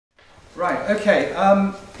Right, okay.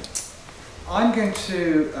 I'm going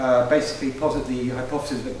to basically posit the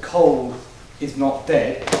hypothesis that coal is not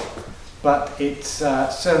dead, but it's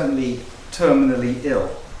certainly terminally ill.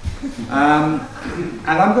 And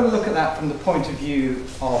I'm going to look at that from the point of view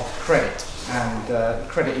of credit and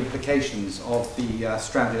credit implications of the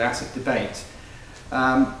stranded asset debate.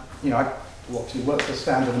 You know, I work for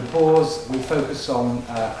Standard & Poor's. We focus on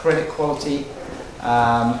credit quality,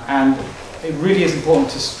 and it really is important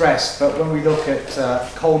to stress that when we look at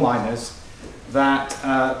coal miners, that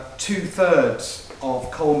 2/3 of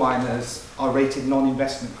coal miners are rated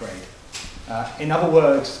non-investment grade. In other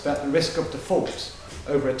words, that the risk of default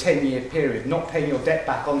over a 10-year period, not paying your debt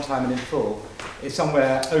back on time and in full, is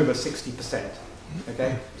somewhere over 60%.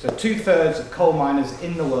 Okay? So 2/3 of coal miners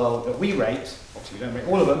in the world that we rate, obviously we don't rate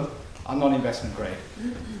all of them, are non-investment grade.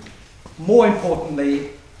 More importantly,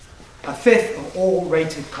 1/5 of all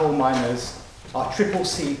rated coal miners are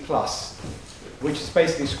CCC+, which is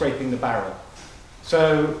basically scraping the barrel.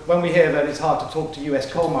 So when we hear that it's hard to talk to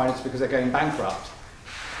US coal miners because they're going bankrupt,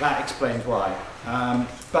 that explains why.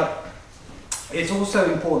 But it's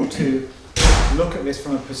also important to look at this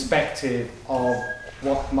from a perspective of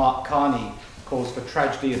what Mark Carney calls the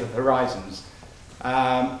tragedy of the horizons.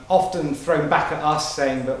 Often thrown back at us,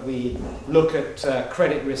 saying that we look at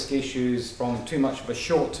credit risk issues from too much of a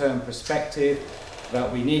short-term perspective,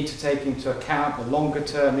 that we need to take into account the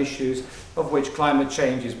longer-term issues, of which climate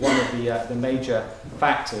change is one of the major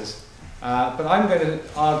factors. But I'm going to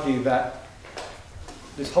argue that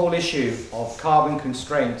this whole issue of carbon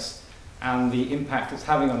constraints and the impact it's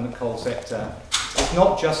having on the coal sector is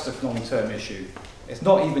not just a long-term issue. It's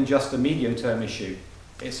not even just a medium-term issue.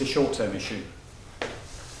 It's a short-term issue.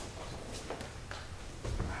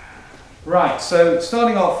 Right, so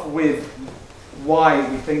starting off with why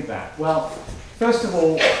we think that. Well, first of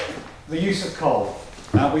all, the use of coal.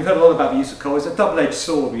 We've heard a lot about the use of coal. It's a double-edged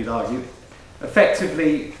sword, we'd argue.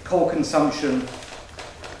 Effectively, coal consumption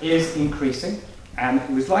is increasing, and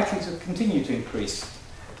it was likely to continue to increase.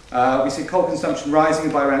 We see coal consumption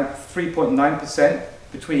rising by around 3.9%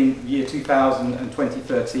 between the year 2000 and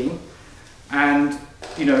 2013. And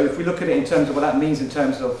you know, if we look at it in terms of what that means in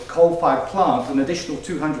terms of coal-fired plant, an additional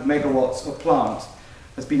 200 megawatts of plant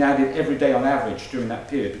has been added every day on average during that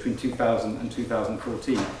period between 2000 and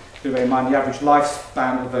 2014. Do bear in mind the average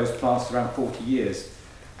lifespan of those plants is around 40 years.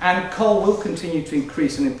 And coal will continue to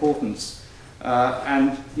increase in importance.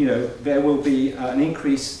 And you know, there will be an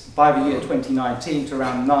increase by the year 2019 to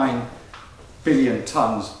around 9 billion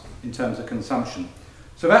tonnes in terms of consumption.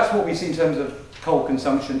 So that's what we see in terms of coal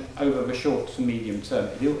consumption over the short to medium term.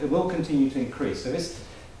 It will continue to increase. So this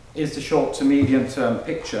is the short to medium term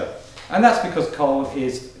picture. And that's because coal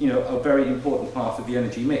is, you know, a very important part of the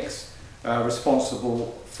energy mix,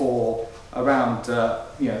 responsible for around,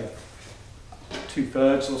 you know,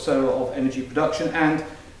 2/3 or so of energy production, and,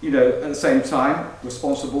 you know, at the same time,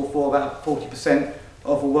 responsible for about 40%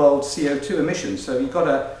 of the world's CO2 emissions. So you've got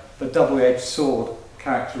the double-edged sword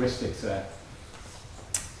characteristics there.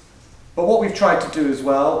 But what we've tried to do as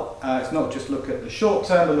well is not just look at the short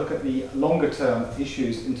term, but look at the longer term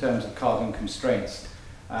issues in terms of carbon constraints.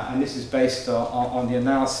 And this is based on the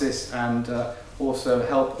analysis and also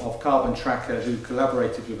help of Carbon Tracker, who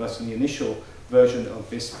collaborated with us in the initial version of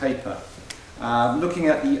this paper. Looking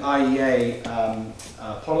at the IEA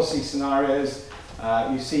policy scenarios,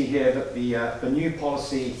 you see here that the new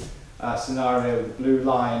policy scenario, the blue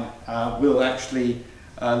line, will actually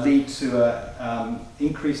lead to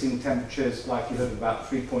increasing temperatures likelihood of about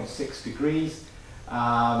 3.6 degrees,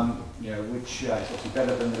 you know, which is obviously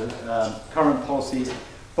better than the current policies.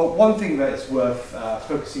 But one thing that is worth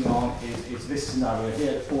focusing on is this scenario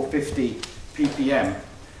here, 450 ppm.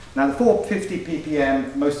 Now the 450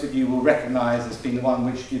 ppm, most of you will recognise as being the one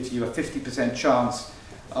which gives you a 50% chance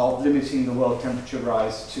of limiting the world temperature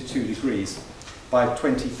rise to 2 degrees by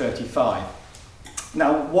 2035.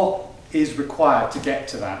 Now what is required to get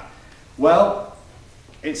to that? Well,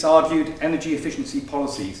 it's argued energy efficiency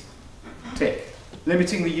policies, tick.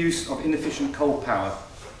 Limiting the use of inefficient coal power,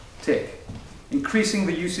 tick. Increasing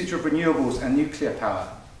the usage of renewables and nuclear power,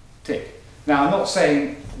 tick. Now, I'm not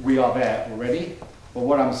saying we are there already, but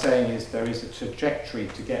what I'm saying is there is a trajectory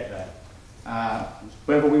to get there.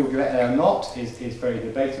 Whether we will get there or not is very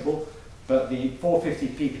debatable, but the 450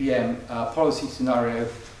 ppm policy scenario,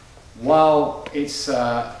 while it's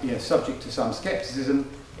you know, subject to some skepticism,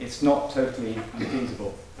 it's not totally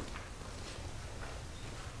unfeasible.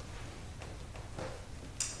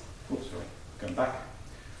 Oops, sorry, going back.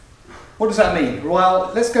 What does that mean?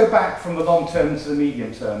 Well, let's go back from the long term to the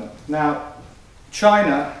medium term. Now,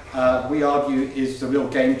 China, we argue, is the real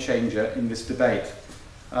game changer in this debate.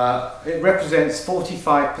 It represents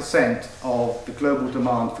 45% of the global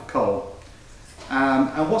demand for coal.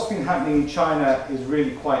 And what's been happening in China is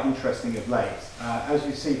really quite interesting of late. As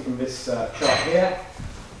you see from this chart here,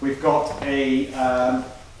 we've got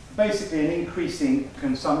basically an increasing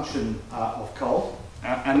consumption of coal,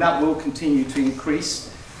 and that will continue to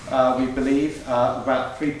increase, we believe,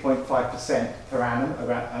 about 3.5% per annum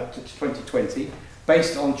up to 2020,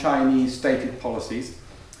 based on Chinese stated policies.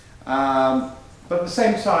 But at the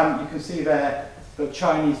same time, you can see there that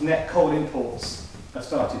Chinese net coal imports have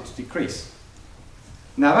started to decrease.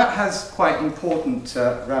 Now that has quite important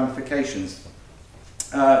ramifications.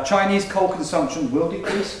 Chinese coal consumption will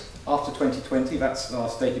decrease after 2020, that's our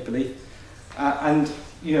stated belief. And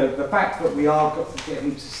you know, the fact that we are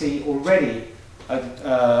getting to see already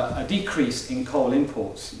a decrease in coal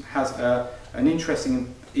imports has an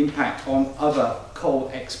interesting impact on other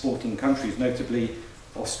coal exporting countries, notably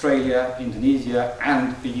Australia, Indonesia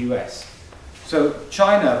and the US. So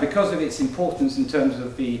China, because of its importance in terms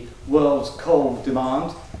of the world's coal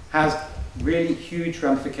demand, has really huge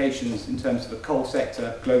ramifications in terms of the coal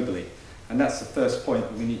sector globally. And that's the first point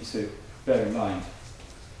that we need to bear in mind.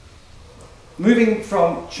 Moving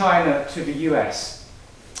from China to the US.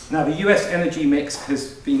 Now the US energy mix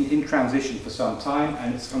has been in transition for some time,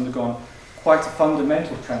 and it's undergone quite a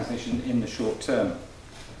fundamental transition in the short term.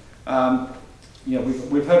 You know,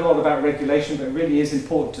 we've heard a lot about regulation, but it really is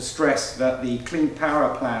important to stress that the Clean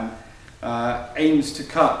Power Plan aims to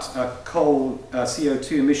cut coal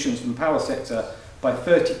CO2 emissions from the power sector by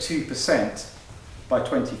 32% by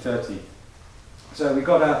 2030. So we've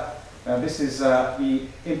got this is the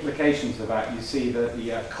implications of that. You see that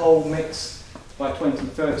the coal mix by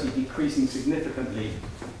 2030 decreasing significantly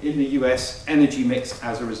in the US energy mix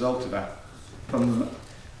as a result of that. From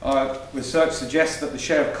research suggests that the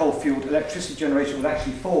share of coal-fueled electricity generation will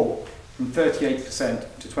actually fall from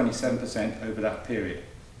 38% to 27% over that period.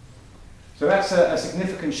 So that's a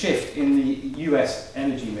significant shift in the US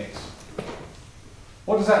energy mix.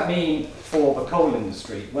 What does that mean for the coal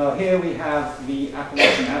industry? Well, here we have the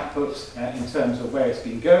Appalachian output in terms of where it's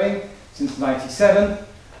been going since '97,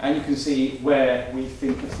 and you can see where we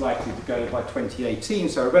think it's likely to go by 2018,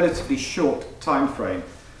 so a relatively short time frame.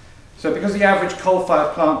 So because the average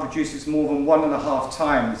coal-fired plant produces more than 1.5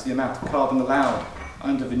 times the amount of carbon allowed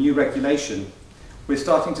under the new regulation, we're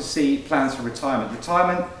starting to see plans for retirement.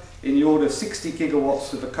 Retirement in the order of 60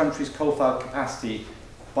 gigawatts of the country's coal-fired capacity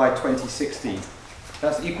by 2060.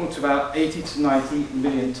 That's equal to about 80 to 90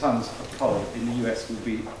 million tons of coal in the US will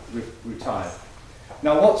be retired.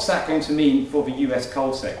 Now what's that going to mean for the US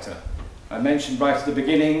coal sector? I mentioned right at the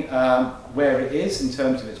beginning where it is in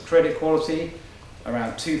terms of its credit quality.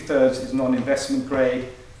 Around 2/3 is non-investment grade,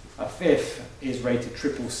 a fifth is rated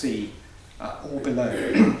CCC or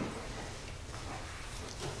below.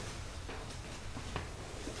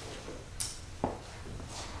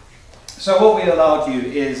 So what we'll argue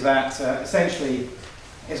is that essentially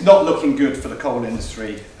it's not looking good for the coal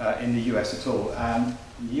industry in the US at all.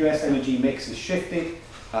 The US energy mix has shifted,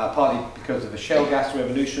 partly because of the shale gas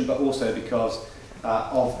revolution, but also because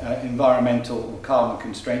of environmental or carbon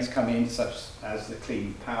constraints coming in, such as the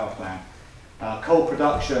Clean Power Plan. Coal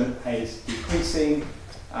production is decreasing,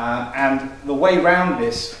 and the way around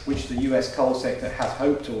this, which the US coal sector has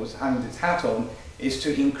hoped or has hung its hat on, is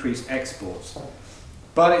to increase exports.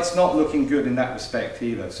 But it's not looking good in that respect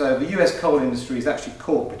either. So the US coal industry is actually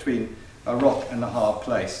caught between a rock and a hard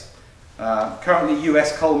place. Currently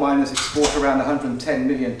US coal miners export around 110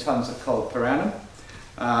 million tons of coal per annum,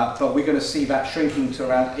 but we're going to see that shrinking to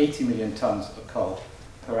around 80 million tons of coal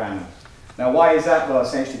per annum. Now why is that? Well,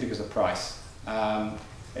 essentially because of price.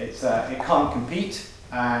 It can't compete,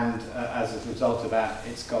 and as a result of that,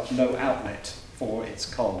 it's got no outlet for its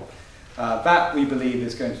coal. That, we believe,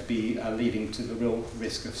 is going to be leading to the real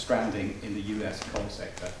risk of stranding in the US coal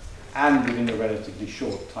sector, and within a relatively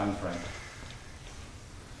short time frame.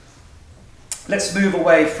 Let's move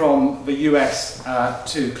away from the US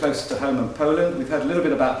to closer to home in Poland. We've heard a little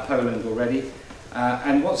bit about Poland already,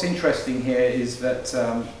 and what's interesting here is that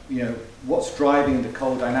you know, what's driving the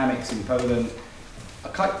coal dynamics in Poland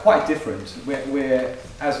are quite different. Where,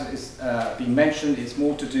 as has been mentioned, it's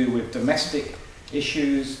more to do with domestic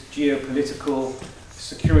issues, geopolitical,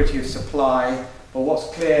 security of supply. But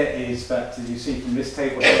what's clear is that, as you see from this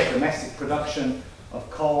table here, domestic production of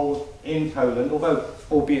coal in Poland, although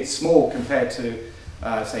albeit small compared to,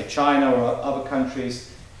 say, China or other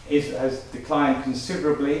countries, has declined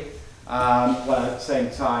considerably. While at the same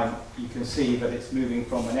time, you can see that it's moving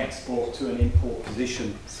from an export to an import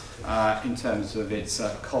position in terms of its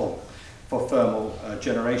coal for thermal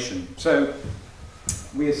generation. So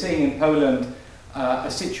we are seeing in Poland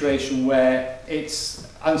a situation where it's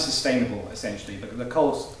unsustainable, essentially. The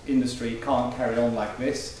coal industry can't carry on like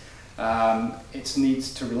this. It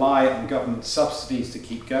needs to rely on government subsidies to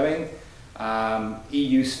keep going.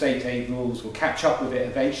 EU state aid rules will catch up with it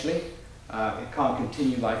eventually. It can't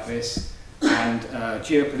continue like this. And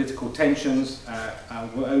geopolitical tensions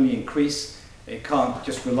will only increase. It can't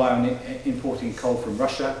just rely on importing coal from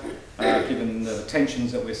Russia, given the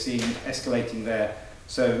tensions that we're seeing escalating there.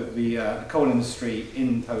 So the coal industry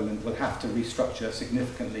in Poland will have to restructure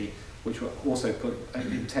significantly, which will also put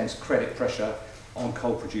intense credit pressure on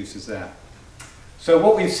coal producers there. So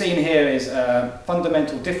what we've seen here is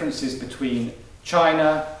fundamental differences between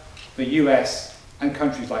China, the US, and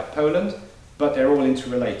countries like Poland, but they're all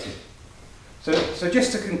interrelated. So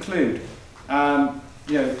just to conclude,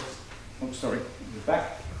 the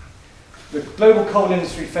global coal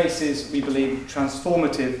industry faces, we believe,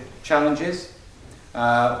 transformative challenges.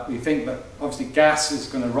 We think that obviously gas is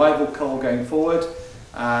going to rival coal going forward,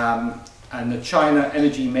 and the China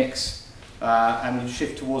energy mix and the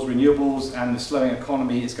shift towards renewables and the slowing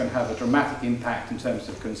economy is going to have a dramatic impact in terms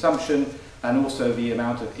of consumption and also the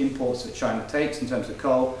amount of imports that China takes in terms of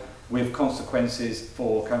coal, with consequences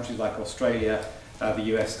for countries like Australia, the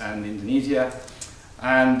US and Indonesia.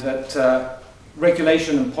 And that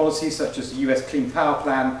regulation and policies such as the US Clean Power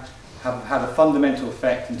Plan have had a fundamental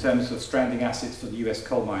effect in terms of stranding assets for the US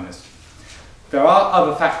coal miners. There are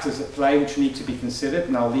other factors at play which need to be considered,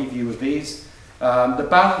 and I'll leave you with these. The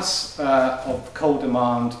balance of coal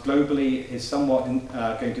demand globally is somewhat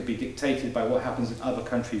going to be dictated by what happens in other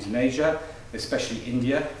countries in Asia, especially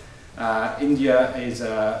India. India is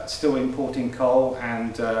still importing coal,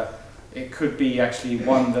 and it could be actually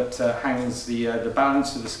one that hangs the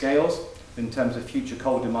balance of the scales in terms of future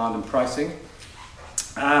coal demand and pricing.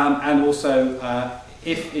 And also,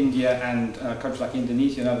 if India and countries like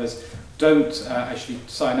Indonesia and others don't actually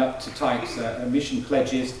sign up to tight emission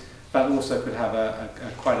pledges, that also could have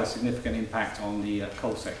quite a significant impact on the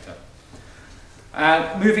coal sector.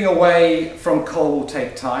 Moving away from coal will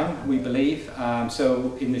take time, we believe.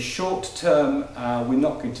 So in the short term, we're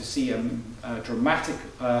not going to see a dramatic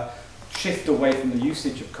shift away from the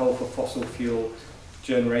usage of coal for fossil fuel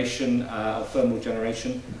generation or thermal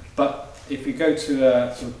generation. But if we go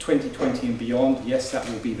to sort of 2020 and beyond, yes, that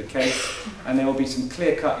will be the case. And there will be some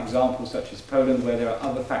clear-cut examples, such as Poland, where there are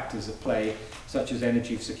other factors at play, such as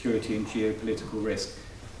energy security and geopolitical risk.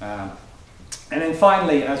 And then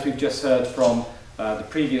finally, as we've just heard from the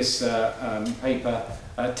previous paper,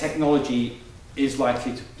 technology is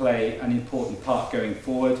likely to play an important part going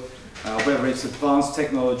forward, whether it's advanced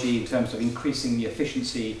technology in terms of increasing the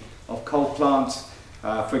efficiency of coal plants.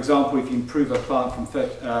 For example, if you improve a plant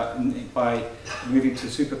by moving to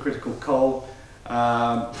supercritical coal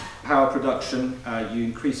power production, you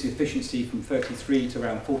increase the efficiency from 33 to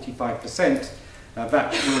around 45%.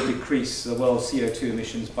 That will decrease the world's CO2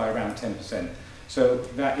 emissions by around 10%. So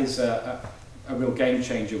that is a real game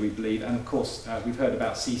changer, we believe. And of course, we've heard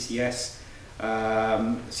about CCS.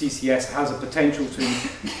 CCS has a potential to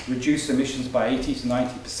reduce emissions by 80 to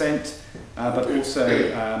 90%, but also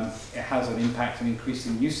it has an impact on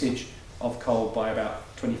increasing usage of coal by about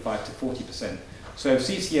 25 to 40%. So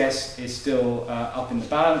CCS is still up in the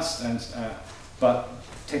balance, but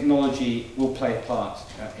technology will play a part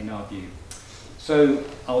in our view. So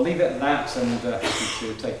I'll leave it at that, and happy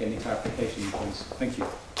to take any clarification points. Thank you.